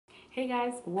Hey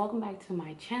guys, welcome back to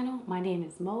my channel. My name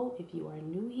is Mo if you are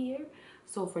new here.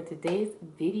 So for today's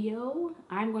video,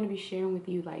 I'm going to be sharing with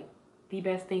you like the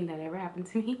best thing that ever happened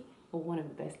to me, or one of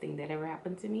the best things that ever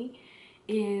happened to me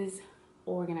is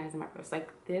organizing my purse. Like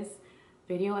this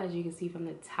video, as you can see from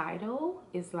the title,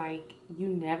 is like you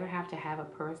never have to have a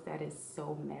purse that is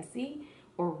so messy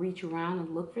or reach around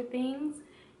and look for things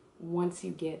once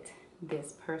you get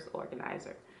this purse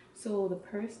organizer. So the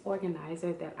purse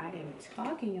organizer that I am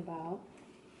talking about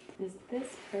is this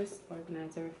purse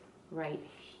organizer right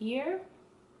here.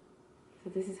 So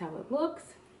this is how it looks.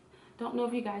 Don't know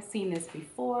if you guys seen this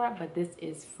before, but this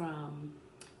is from,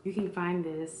 you can find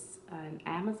this on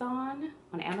Amazon.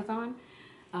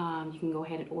 You can go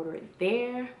ahead and order it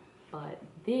there, but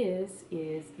this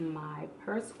is my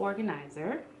purse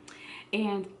organizer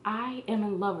and I am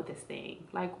in love with this thing.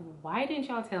 Like, why didn't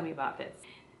y'all tell me about this?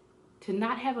 To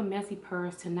not have a messy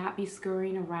purse, to not be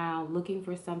scurrying around looking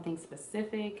for something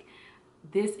specific,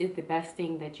 this is the best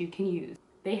thing that you can use.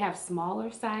 They have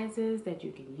smaller sizes that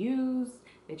you can use,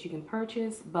 that you can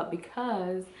purchase, but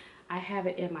because I have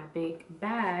it in my big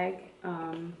bag,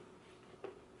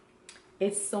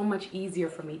 it's so much easier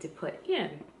for me to put in.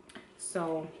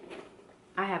 So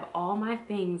I have all my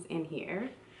things in here,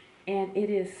 and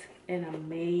it is an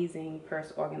amazing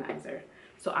purse organizer.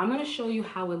 So I'm going to show you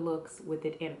how it looks with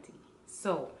it empty.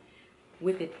 So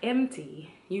with it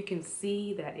empty, you can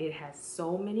see that it has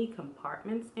so many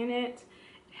compartments in it.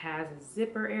 It has a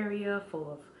zipper area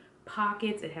full of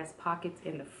pockets. It has pockets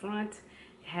in the front.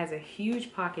 It has a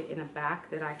huge pocket in the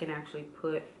back that I can actually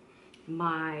put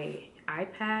my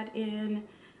iPad in.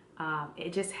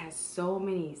 It just has so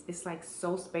many, it's like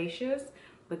so spacious,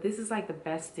 but this is like the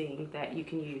best thing that you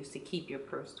can use to keep your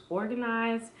purse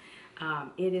organized.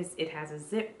 It has a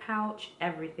zip pouch,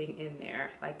 everything in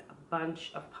there, like a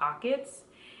bunch of pockets,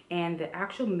 and the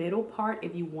actual middle part,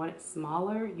 if you want it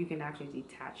smaller, you can actually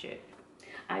detach it.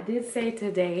 I did say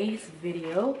today's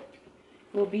video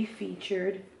will be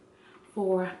featured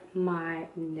for my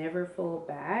NeverFull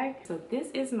bag. So this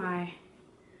is my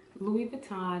Louis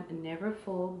Vuitton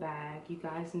NeverFull bag. You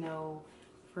guys know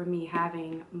for me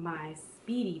having my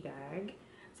Speedy bag.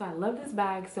 So I love this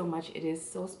bag so much. It is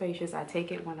so spacious. I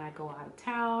take it when I go out of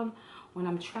town, when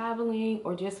I'm traveling,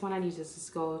 or just when I need to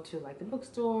just go to like the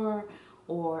bookstore,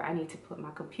 or I need to put my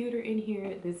computer in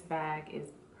here. This bag is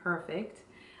perfect.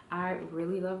 I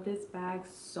really love this bag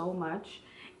so much.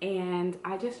 And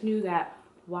I just knew that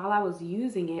while I was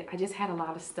using it, I just had a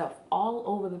lot of stuff all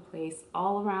over the place,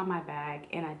 all around my bag,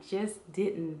 and I just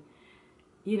didn't,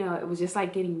 you know, it was just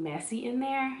like getting messy in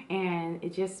there, and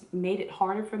it just made it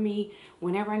harder for me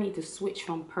whenever I need to switch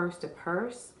from purse to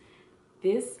purse.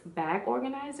 This bag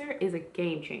organizer is a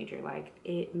game changer. Like,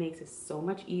 it makes it so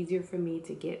much easier for me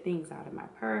to get things out of my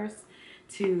purse,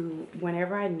 to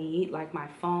whenever I need, like my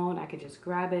phone, I can just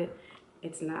grab it.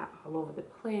 It's not all over the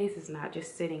place. It's not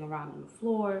just sitting around on the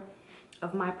floor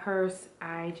of my purse.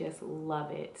 I just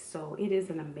love it. So it is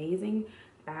an amazing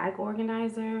bag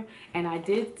organizer, and I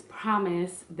did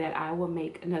promise that I will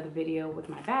make another video with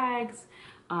my bags,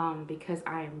 because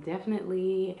I am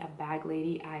definitely a bag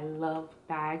lady. I love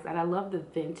bags, and I love the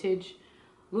vintage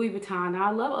Louis Vuitton. Now,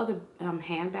 I love other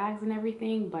handbags and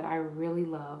everything, but I really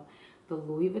love the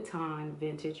Louis Vuitton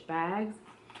vintage bags.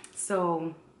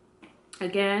 So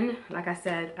again, like I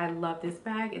said, I love this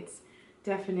bag. It's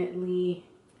definitely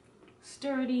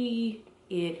sturdy.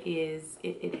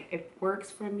 It works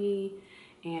for me.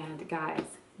 And guys,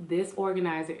 this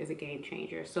organizer is a game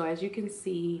changer. So as you can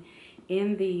see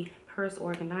in the purse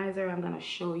organizer, I'm going to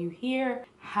show you here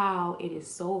how it is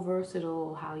so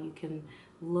versatile, how you can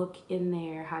look in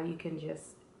there, how you can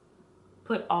just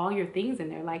put all your things in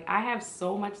there. Like, I have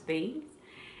so much things,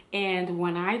 and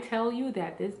when I tell you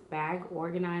that this bag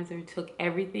organizer took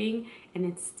everything and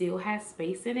it still has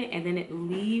space in it, and then it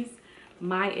leaves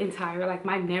my entire, like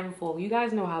my NeverFull, you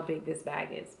guys know how big this bag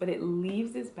is, but it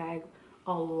leaves this bag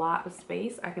a lot of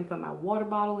space. I can put my water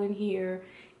bottle in here,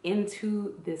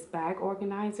 into this bag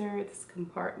organizer. This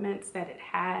compartments that it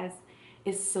has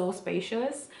is so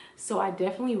spacious. So I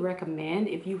definitely recommend,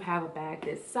 if you have a bag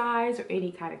this size or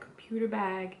any kind of computer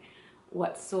bag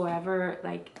whatsoever,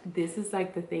 like, this is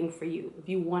like the thing for you. If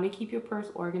you want to keep your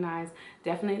purse organized,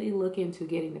 definitely look into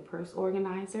getting the purse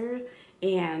organizer.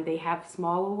 And they have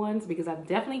smaller ones, because I'm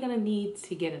definitely going to need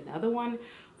to get another one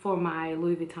for my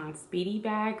Louis Vuitton Speedy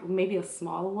bag, maybe a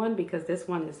smaller one, because this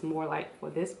one is more like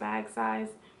for this bag size.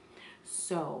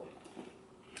 So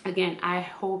again, I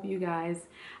hope you guys,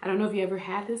 I don't know if you ever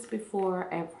had this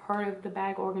before, I've heard of the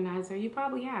bag organizer, you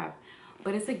probably have,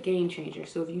 but it's a game changer.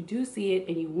 So if you do see it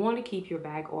and you want to keep your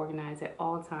bag organized at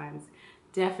all times,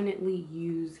 definitely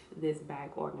use this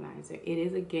bag organizer. It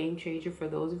is a game changer for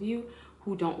those of you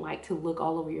who don't like to look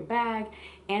all over your bag.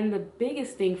 And the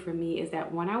biggest thing for me is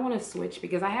that when I want to switch,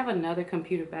 because I have another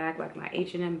computer bag, like my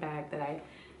H&M bag that I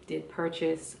did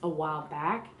purchase a while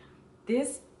back,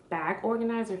 this bag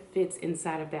organizer fits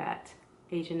inside of that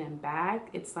H&M bag.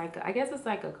 It's like, I guess it's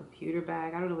like a computer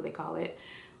bag. I don't know what they call it,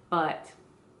 but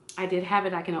I did have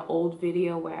it like in an old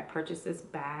video where I purchased this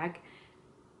bag.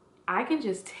 I can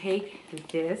just take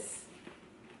this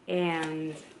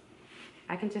and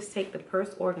I can just take the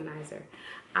purse organizer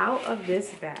out of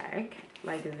this bag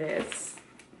like this,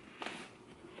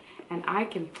 and I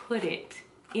can put it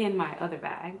in my other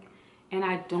bag, and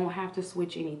I don't have to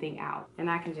switch anything out.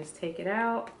 And I can just take it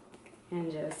out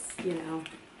and just, you know,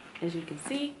 as you can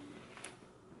see,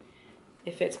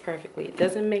 it fits perfectly. It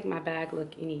doesn't make my bag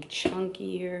look any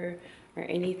chunkier or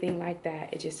anything like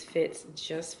that. It just fits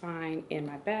just fine in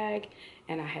my bag,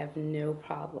 and I have no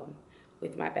problem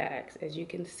with my bags. As you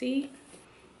can see,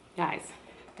 guys,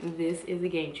 this is a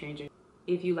game changer.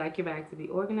 If you like your bag to be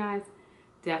organized,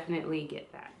 definitely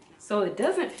get that. So it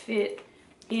doesn't fit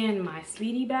in my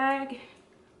Speedy bag,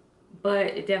 but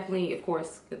it definitely, of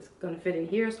course, it's gonna fit in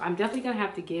here. So I'm definitely gonna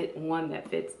have to get one that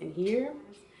fits in here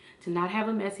to not have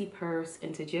a messy purse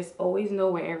and to just always know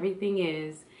where everything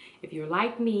is. If you're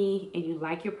like me and you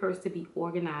like your purse to be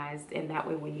organized, and that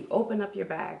way when you open up your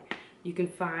bag, you can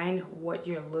find what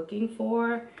you're looking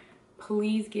for,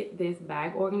 please get this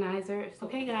bag organizer.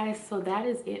 Okay guys, so that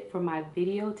is it for my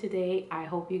video today. I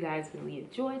hope you guys really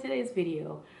enjoyed today's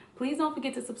video. Please don't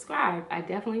forget to subscribe. I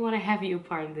definitely want to have you a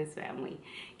part of this family.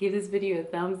 Give this video a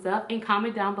thumbs up and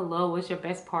comment down below what's your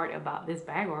best part about this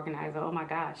bag organizer. Oh my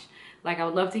gosh, like I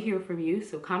would love to hear from you,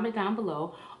 so comment down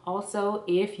below. Also,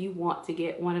 if you want to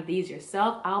get one of these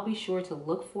yourself, I'll be sure to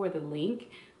look for the link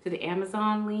to the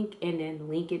Amazon link and then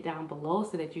link it down below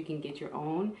so that you can get your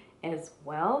own as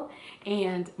well.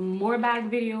 And more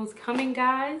bag videos coming,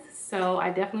 guys, so I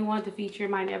definitely wanted to feature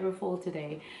my NeverFull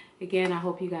today. Again, I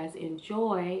hope you guys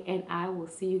enjoy, and I will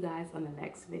see you guys on the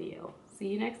next video. See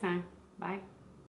you next time. Bye.